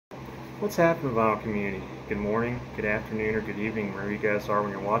What's happening, vinyl community? Good morning, good afternoon, or good evening, wherever you guys are when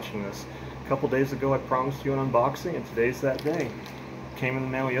you're watching this. A couple days ago I promised you an unboxing, and today's that day. Came in the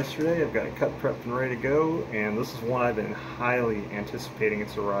mail yesterday, I've got it cut, prepped, and ready to go, and this is one I've been highly anticipating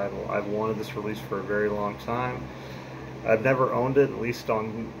its arrival. I've wanted this release for a very long time. I've never owned it, at least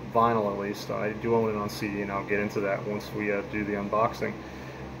on vinyl at least. I do own it on CD, and I'll get into that once we do the unboxing.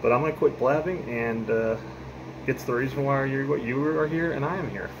 But I'm going to quit blabbing and get to the reason why you are here and I am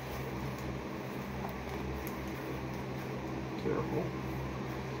here. Careful.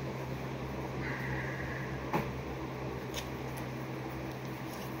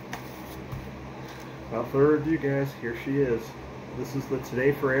 Without further ado, guys, here she is. This is the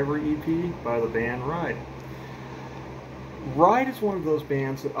Today Forever EP by the band Ride. Ride is one of those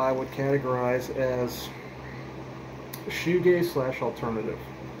bands that I would categorize as shoegaze / alternative.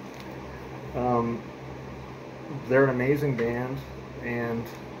 They're an amazing band, and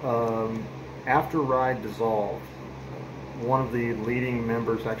after Ride dissolved, one of the leading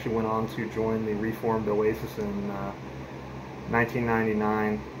members actually went on to join the reformed Oasis in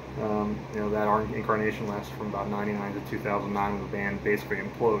 1999. That incarnation lasted from about 99 to 2009 when the band basically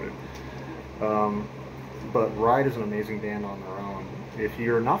imploded. But Ride is an amazing band on their own. If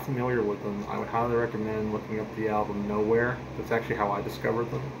you're not familiar with them, I would highly recommend looking up the album Nowhere. That's actually how I discovered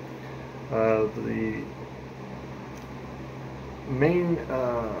them. The main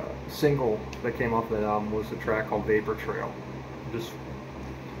single that came off that album was a track called Vapor Trail. Just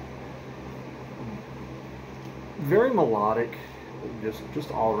very melodic,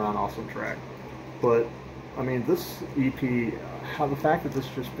 just all around awesome track. But I mean, this EP, the fact that this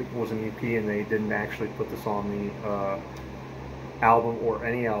just was an EP and they didn't actually put this on the album or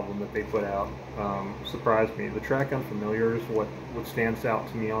any album that they put out surprised me. The track Unfamiliar is what stands out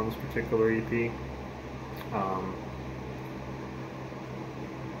to me on this particular EP.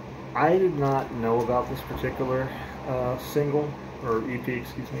 I did not know about this particular single, or EP,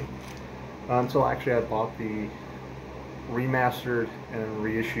 excuse me, until actually I bought the remastered and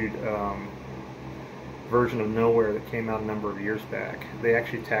reissued version of Nowhere that came out a number of years back. They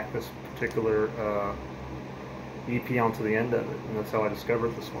actually tacked this particular EP onto the end of it, and that's how I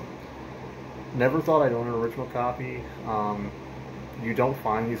discovered this one. Never thought I'd own an original copy. You don't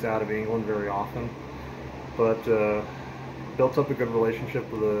find these out of England very often, but built up a good relationship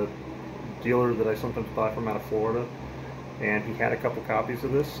with a dealer that I sometimes buy from out of Florida, and he had a couple copies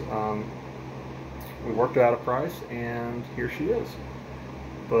of this. We worked out a price, and here she is.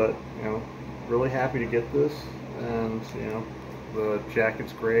 But really happy to get this, and the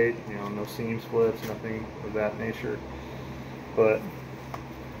jacket's great. No seam splits, nothing of that nature. But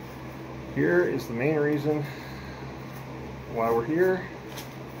here is the main reason why we're here,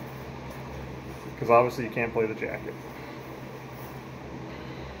 because obviously you can't play the jacket.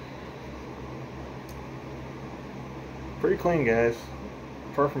 Pretty clean, guys,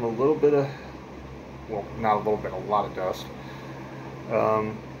 apart from a little bit of, well, not a little bit, a lot of dust.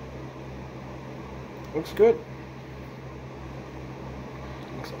 Looks good.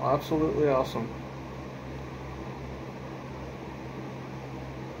 Looks absolutely awesome.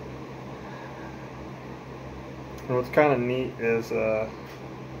 And what's kind of neat is the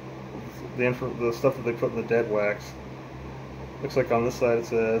stuff that they put in the dead wax. Looks like on this side it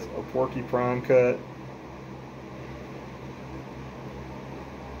says a Porky Prime cut,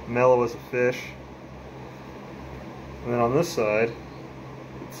 mellow as a fish, and then on this side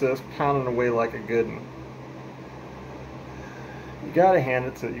it says pounding away like a good one. You gotta hand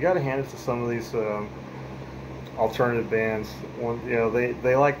it to some of these alternative bands.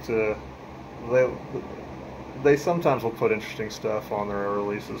 They like to they sometimes will put interesting stuff on their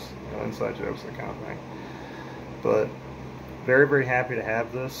releases, inside jokes, that kind of thing. But very, very happy to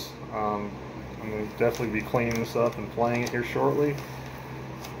have this. I'm going to definitely be cleaning this up and playing it here shortly.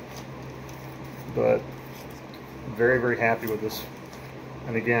 But very, very happy with this.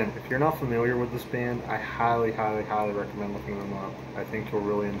 And again, if you're not familiar with this band, I highly, highly, highly recommend looking them up. I think you'll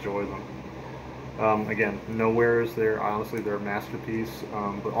really enjoy them. Again, Nowhere is honestly their masterpiece,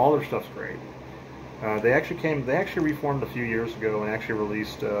 but all their stuff's great. They actually reformed a few years ago and actually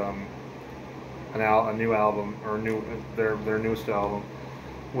released a new album, or their newest album,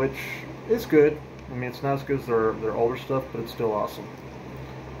 which is good. I mean, it's not as good as their older stuff, but it's still awesome.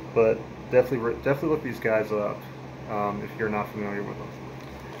 But definitely look these guys up if you're not familiar with them.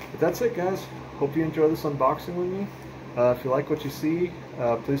 But that's it, guys. Hope you enjoy this unboxing with me. If you like what you see,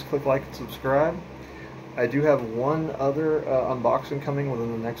 please click like and subscribe. I do have one other unboxing coming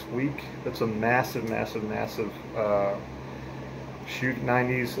within the next week. That's a massive, massive, massive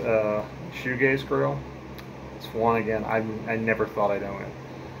 90s shoegaze grill. It's one, again, I never thought I'd own it.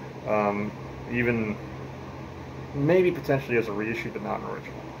 Even maybe potentially as a reissue, but not an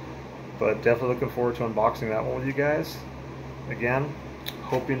original. But definitely looking forward to unboxing that one with you guys. Again,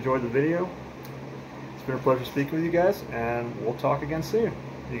 hope you enjoyed the video. It's been a pleasure speaking with you guys, and we'll talk again soon.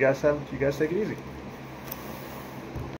 You guys take it easy.